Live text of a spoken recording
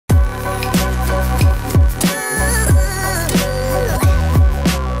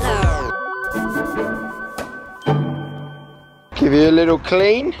Give you a little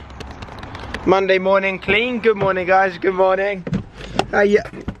clean. Monday morning clean. Good morning, guys. Good morning. What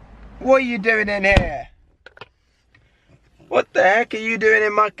are you doing in here? What the heck are you doing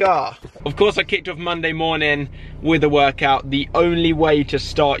in my car? Of course, I kicked off Monday morning with a workout. The only way to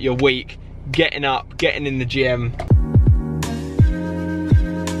start your week. Getting up, getting in the gym.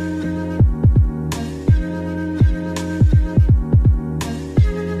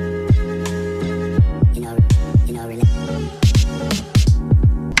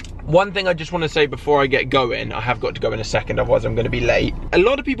 One thing I just want to say before I get going, I have got to go in a second, otherwise I'm going to be late. A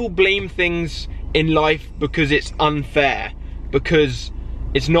lot of people blame things in life because it's unfair, because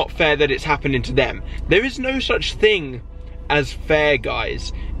it's not fair that it's happening to them. There is no such thing as fair,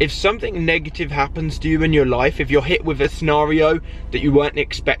 guys. If something negative happens to you in your life, if you're hit with a scenario that you weren't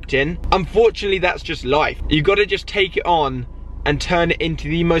expecting, unfortunately that's just life. You've got to just take it on and turn it into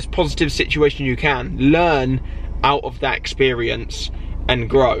the most positive situation you can. Learn out of that experience and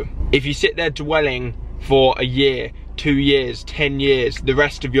grow. If you sit there dwelling for a year, 2 years, 10 years, the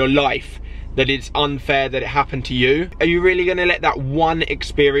rest of your life, that it's unfair that it happened to you, are you really going to let that one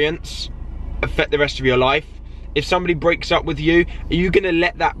experience affect the rest of your life? If somebody breaks up with you, are you going to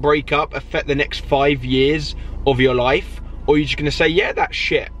let that breakup affect the next 5 years of your life? Or are you just going to say, yeah, that's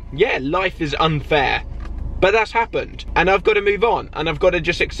shit. Yeah, life is unfair. But that's happened. And I've got to move on. And I've got to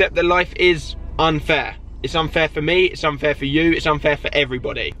just accept that life is unfair. It's unfair for me, it's unfair for you, it's unfair for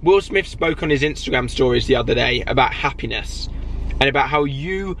everybody. Will Smith spoke on his Instagram stories the other day about happiness and about how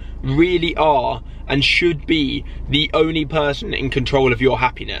you really are and should be the only person in control of your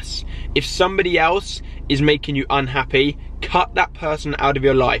happiness. If somebody else is making you unhappy, cut that person out of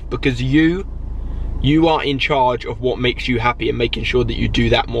your life, because you are in charge of what makes you happy and making sure that you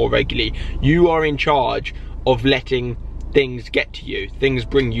do that more regularly. You are in charge of letting things get to you, things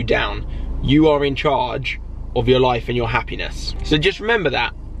bring you down. You are in charge of your life and your happiness. So just remember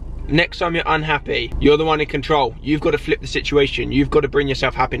that. Next time you're unhappy, you're the one in control. You've got to flip the situation. You've got to bring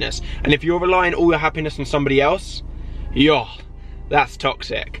yourself happiness. And if you're relying all your happiness on somebody else, that's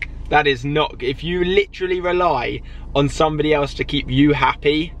toxic. That is not, if you literally rely on somebody else to keep you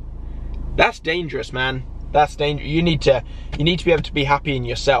happy, that's dangerous, man. That's dangerous. You need to be able to be happy in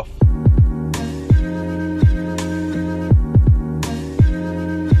yourself.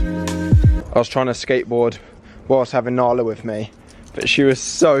 I was trying to skateboard whilst having Nala with me, but she was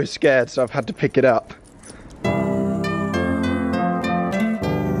so scared, so I've had to pick it up.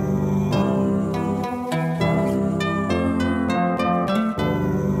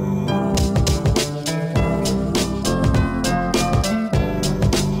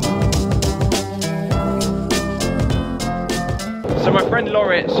 So my friend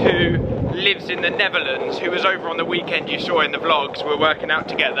Loritz, who lives in the Netherlands, who was over on the weekend, you saw in the vlogs, we're working out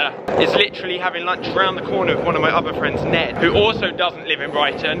together, is literally having lunch around the corner with one of my other friends, Ned, who also doesn't live in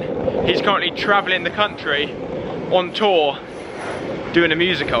Brighton. He's currently travelling the country on tour doing a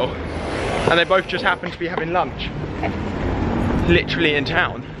musical, and they both just happen to be having lunch literally in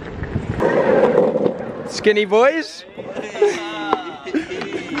town. Skinny boys? You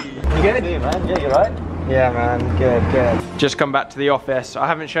good? Yeah, man. Yeah, you right? Yeah, man, good. Just come back to the office. I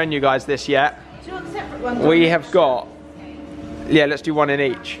haven't shown you guys this yet. Do you want separate ones? We have got, yeah, let's do one in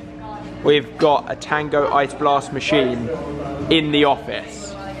each. We've got a Tango Ice Blast machine in the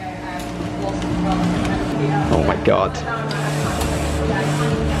office. Oh my God.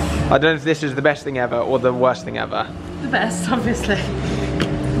 I don't know if this is the best thing ever or the worst thing ever. The best, obviously.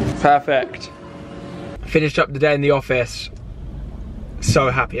 Perfect. Finished up the day in the office.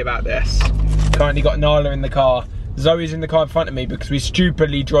 So happy about this. Currently got Nala in the car. Zoe's in the car in front of me because we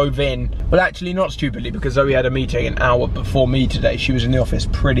stupidly drove in. Well, actually not stupidly, because Zoe had a meeting an hour before me today. She was in the office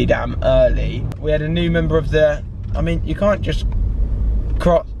pretty damn early. We had a new member of the, I mean, you can't just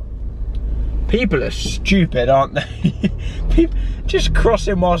cross. People are stupid, aren't they? People just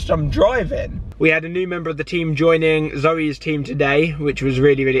crossing whilst I'm driving. We had a new member of the team joining Zoe's team today, which was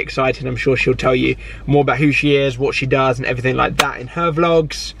really, really exciting. I'm sure she'll tell you more about who she is, what she does, and everything like that in her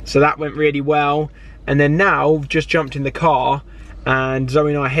vlogs. So that went really well. And then now, we've just jumped in the car, and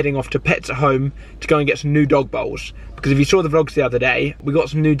Zoe and I are heading off to Pets at Home to go and get some new dog bowls. Because if you saw the vlogs the other day, we got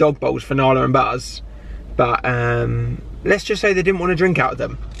some new dog bowls for Nala and Buzz. But let's just say they didn't want to drink out of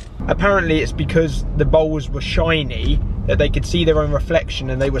them. Apparently it's because the bowls were shiny that they could see their own reflection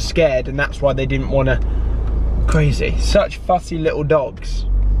and they were scared, and that's why they didn't want to. Crazy. Such fussy little dogs.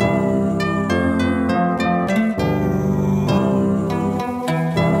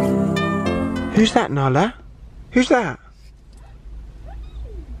 Who's that, Nala? Who's that?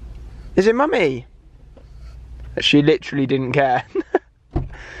 Is it Mummy? She literally didn't care.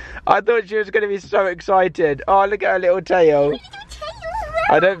 I thought she was going to be so excited. Oh, look at her little tail.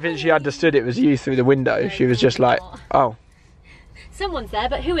 I don't think she understood it was you through the window. She was just like, oh. Someone's there,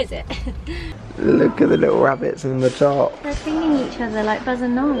 but who is it? Look at the little rabbits in the top. They're feeding each other like Buzz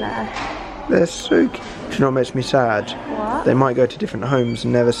and Nala. They're so cute. Do you know what makes me sad? What? They might go to different homes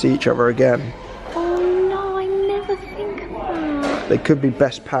and never see each other again. Oh no, I never think of that. They could be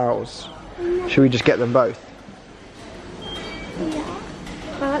best pals. Should we just get them both? Yeah.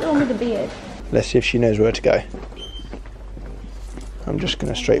 I like the one with the beard. Let's see if she knows where to go. I'm just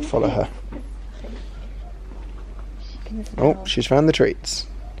going to straight follow her. Oh, she's found the treats.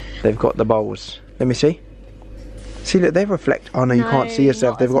 They've got the bowls. Let me see. See, look, they reflect. Oh no, you can't see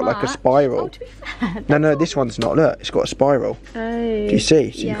yourself. They've got like a spiral. Oh, to be fair, No, this one's not. Look, it's got a spiral. Oh. Do you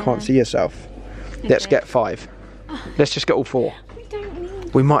see? So you can't see yourself. Let's get 5. Let's just get all 4. We don't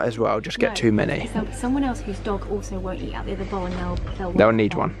need. We might as well just get too many. There'll be someone else whose dog also won't eat out the other bowl, and They'll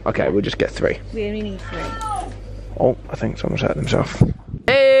need one. Okay, we'll just get 3. We only need 3. Oh, I think someone's hurt themselves.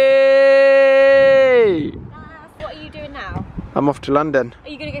 Hey! What are you doing now? I'm off to London. Are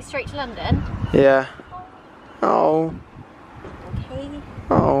you going to go straight to London? Yeah. Oh. Okay.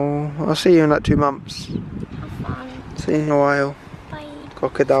 Oh. I'll see you in like 2 months. Have fun. See you in a while. Bye.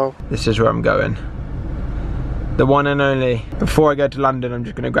 Crocodile. This is where I'm going. The one and only. Before I go to London, I'm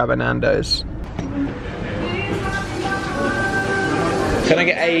just going to grab a Nando's. Can I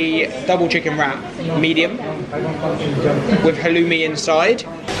get a double chicken wrap, medium, with halloumi inside?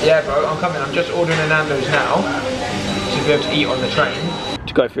 Yeah, bro, I'm coming. I'm just ordering a Nando's now to be able to eat on the train.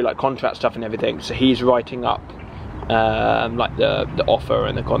 To go through like contract stuff and everything. So he's writing up like the offer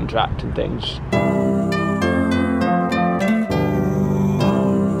and the contract and things.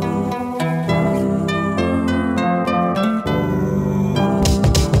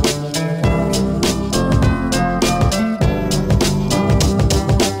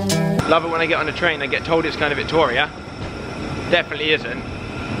 Love it when I get on a train, I get told it's kind of Victoria. Definitely isn't.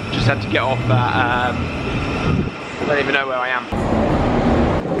 Just had to get off at, I don't even know where I am.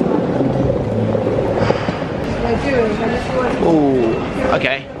 Oh,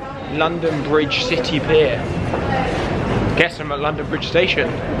 okay. London Bridge City Pier. Guess I'm at London Bridge Station.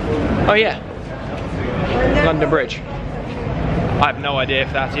 Oh yeah. London Bridge. I have no idea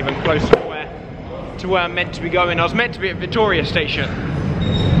if that's even close to where I'm meant to be going. I was meant to be at Victoria Station.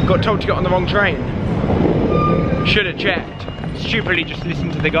 Got told to get on the wrong train. Should have checked. Stupidly just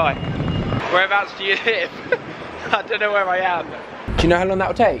listened to the guy. Whereabouts do you live? I don't know where I am. Do you know how long that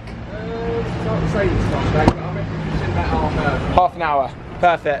will take? Half an hour.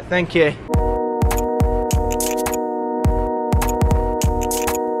 Perfect, thank you.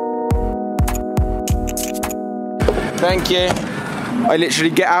 Thank you. I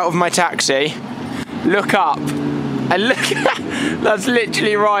literally get out of my taxi, look up, and look, that's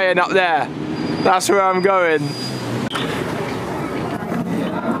literally Ryan up there. That's where I'm going.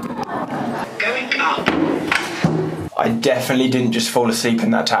 Going up. I definitely didn't just fall asleep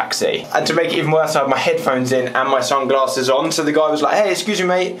in that taxi. And to make it even worse, I had my headphones in and my sunglasses on. So the guy was like, hey, excuse me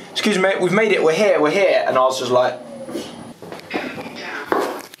mate, we've made it, we're here. And I was just like,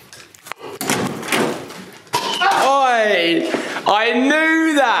 oi, I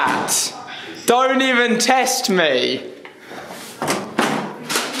knew that. Don't even test me.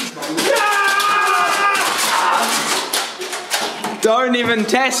 Don't even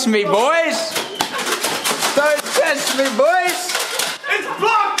test me, boys. Don't test me, boys. It's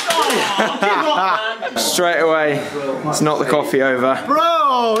blocked. Oh, straight away. It's not the coffee over.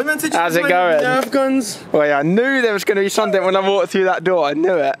 bro, how's it going? Nerf guns. Well, yeah, I knew there was going to be something when I walked through that door. I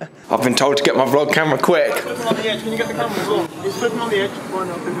knew it. I've been told to get my vlog camera quick. Flipping on the edge. Can you get the camera as well? He's flipping on the edge. Why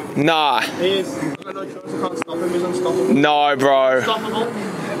not? Nah. He is. I know you can't stop him. He's unstoppable. No, bro. Unstoppable.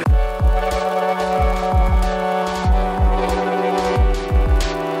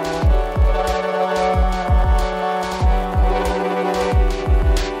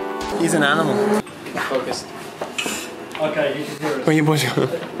 He's an animal. Focused. Okay, you can hear us. Where you boys going?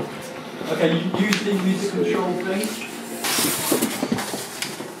 Okay, you use the music control thing.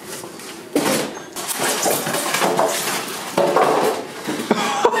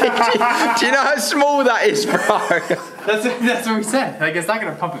 Do you know how small that is, bro? That's what we said. Like, it's not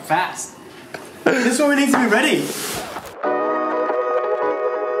gonna pump it fast. This is what we need to be ready.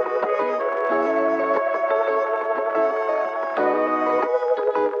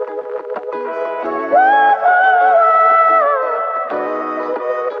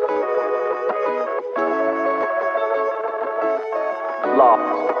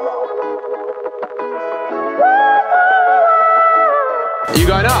 You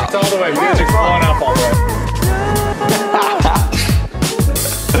going up? It's all the way. You're gonna take one up all the way.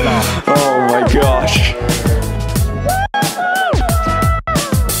 Oh my gosh.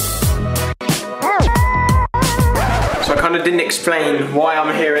 kind of didn't explain why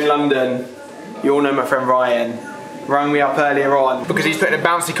I'm here in London. You all know my friend Ryan. Rang me up earlier on because he's putting a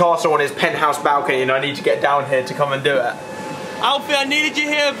bouncy castle on his penthouse balcony and I need to get down here to come and do it. Alfie, I needed you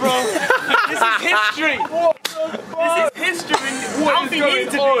here, bro. This is history. This is history. Alfie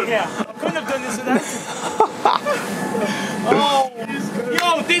needed to be here. I couldn't have done this without him. Oh,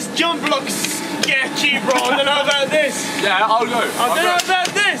 yo, this jump looks sketchy, bro. I don't know about this. Yeah, I'll go. I don't know about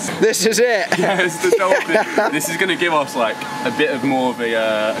this. This is it. Yeah, it's the dolphin. This is going to give us like a bit of more of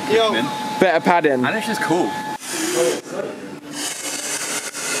a cushioning. Better padding. And it's just cool.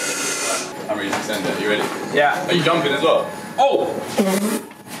 I'm ready to send it. Are you ready? Yeah. Are you jumping as well? Oh!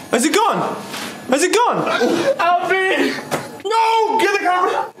 Has it gone? Has it gone? Alfie! No! Get the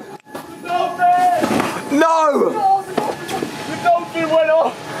camera! Dolphin! No! The dolphin went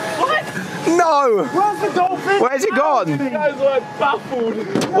off. What? No! Where's the dolphin? Where's it gone? You guys were baffled.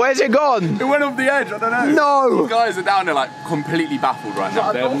 Where's it gone? It went off the edge, I don't know. No! These guys are down there like completely baffled right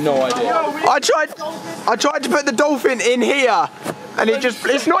now. They have no idea. I tried to put the dolphin in here and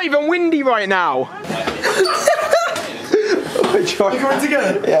it's not even windy right now. Are you going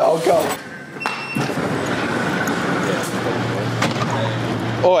together? Yeah, I'll go.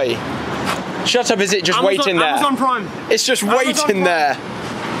 Oi. Shut up, is it just waiting there? Amazon Prime. It's just waiting there.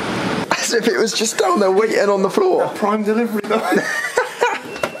 As if it was just down there waiting on the floor. Prime delivery though.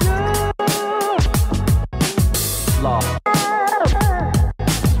 Laugh.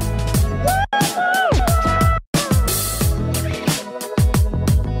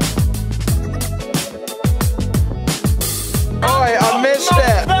 Oi, I missed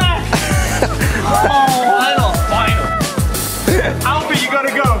it. Alfie, you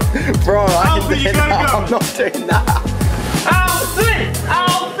gotta go. Bro, Alfie, you gotta go. I'm not doing that. Alfie!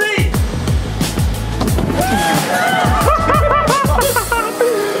 Alfie!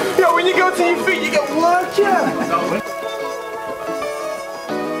 Yo, when you go to your feet, you get work, yeah.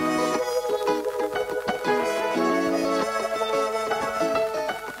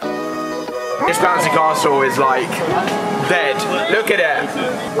 This bouncy castle is like dead. Look at it.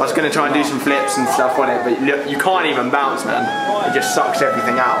 I was gonna try and do some flips and stuff on it, but look, you can't even bounce, man. It just sucks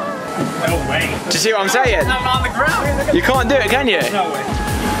everything out. No way. Do you see what I'm saying? I'm on the ground. You can't do it, can you? No way.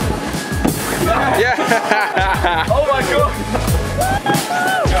 Yeah. Oh my god.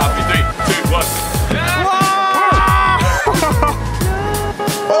 Happy 3, 2, 1.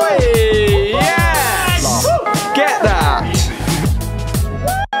 Oi! Yes! Get that!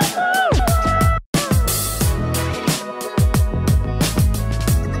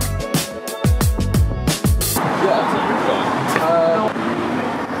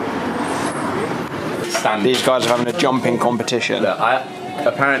 These guys are having a jumping competition. Look,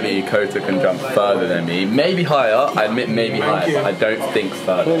 apparently Kota can jump further than me. Maybe higher. I admit maybe higher, but I don't think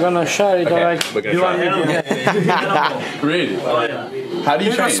further. We're gonna show it, alright? We're gonna try. Really? How do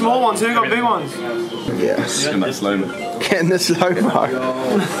you train? Got small ones, who got big ones? Yes. In that slow-mo. Get in the slow-mo.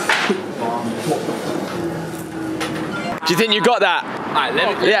 Do you think you got that? Alright,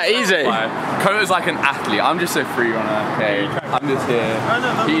 Yeah, easy. Kota's like an athlete. I'm just a free runner. Okay, I'm just here.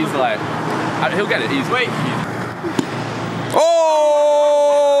 He's like, he'll get it easy. Wait. Oh!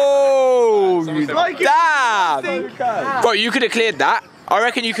 Damn! Bro, you could have cleared that. I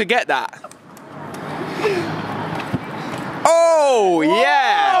reckon you could get that. Oh,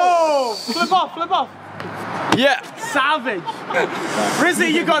 yeah! Oh! Flip off, flip off. Yeah. Savage.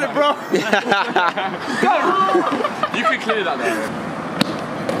 Rizzy, you got it, bro. You can clear that though.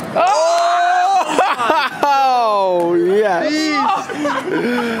 Oh, yes.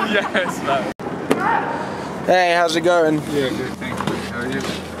 Yes, man. Hey, how's it going? Yeah, good, thank you. How are you?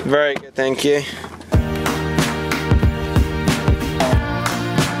 Very good, thank you.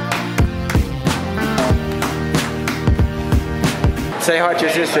 Say hi to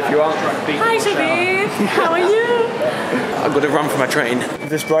your sister if you want. Hi, Shabib. How are you? I've got to run for my train. Is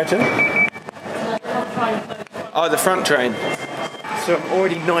this Brighton? Oh, the front train. So I'm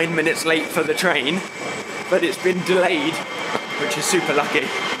already 9 minutes late for the train, but it's been delayed, which is super lucky.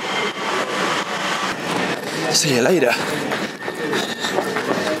 See you later.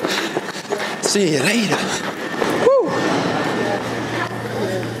 See you later. Woo!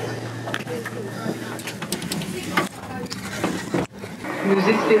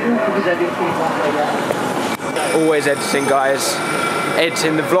 Always editing, guys.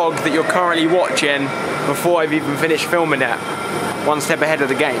 Editing the vlog that you're currently watching before I've even finished filming it. One step ahead of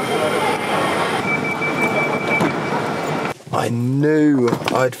the game. I knew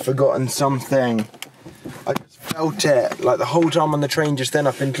I'd forgotten something. I just felt it. Like the whole time on the train just then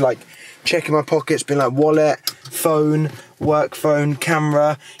I've been like checking my pockets, been like wallet, phone, work phone,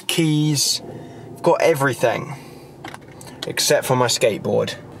 camera, keys. I've got everything. except for my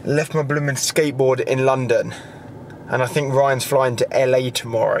skateboard. Left my blooming skateboard in London, and I think Ryan's flying to LA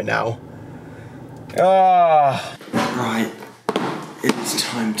tomorrow now. Ah, right, it's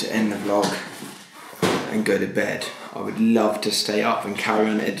time to end the vlog and go to bed. I would love to stay up and carry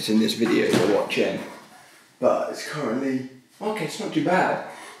on editing this video you're watching, but it's currently, okay, it's not too bad.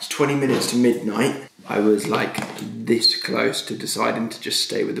 It's 20 minutes to midnight. I was like this close to deciding to just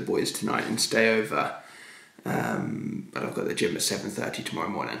stay with the boys tonight and stay over. But I've got the gym at 7:30 tomorrow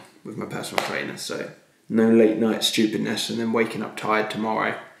morning with my personal trainer, so no late night stupidness and then waking up tired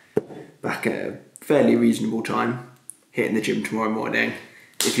tomorrow. Back at a fairly reasonable time, hitting the gym tomorrow morning.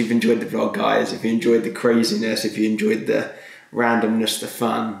 If you've enjoyed the vlog, guys, if you enjoyed the craziness, if you enjoyed the randomness, the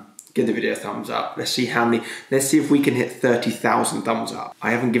fun, give the video a thumbs up. Let's see if we can hit 30,000 thumbs up.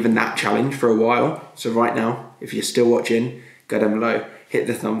 I haven't given that challenge for a while, so right now, if you're still watching, go down below, hit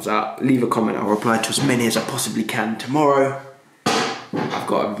the thumbs up, leave a comment, I'll reply to as many as I possibly can tomorrow. I've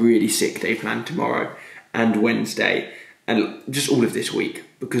got a really sick day planned tomorrow and Wednesday, and just all of this week,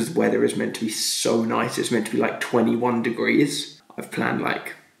 because the weather is meant to be so nice. It's meant to be like 21 degrees. I've planned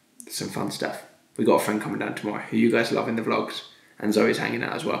like some fun stuff. We got a friend coming down tomorrow who you guys love in the vlogs, and Zoe's hanging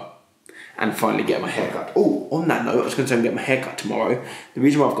out as well. And finally get my hair cut. Oh, on that note, I was going to say I'm getting my hair cut tomorrow. The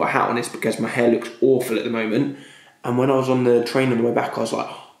reason why I've got a hat on is because my hair looks awful at the moment. And when I was on the train on the way back, I was like,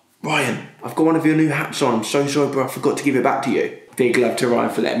 Ryan, I've got one of your new hats on. I'm so sorry, bro, I forgot to give it back to you. Big love to Ryan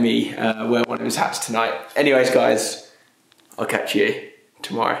for letting me wear one of his hats tonight. Anyways, guys, I'll catch you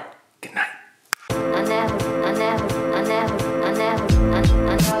tomorrow. Good night.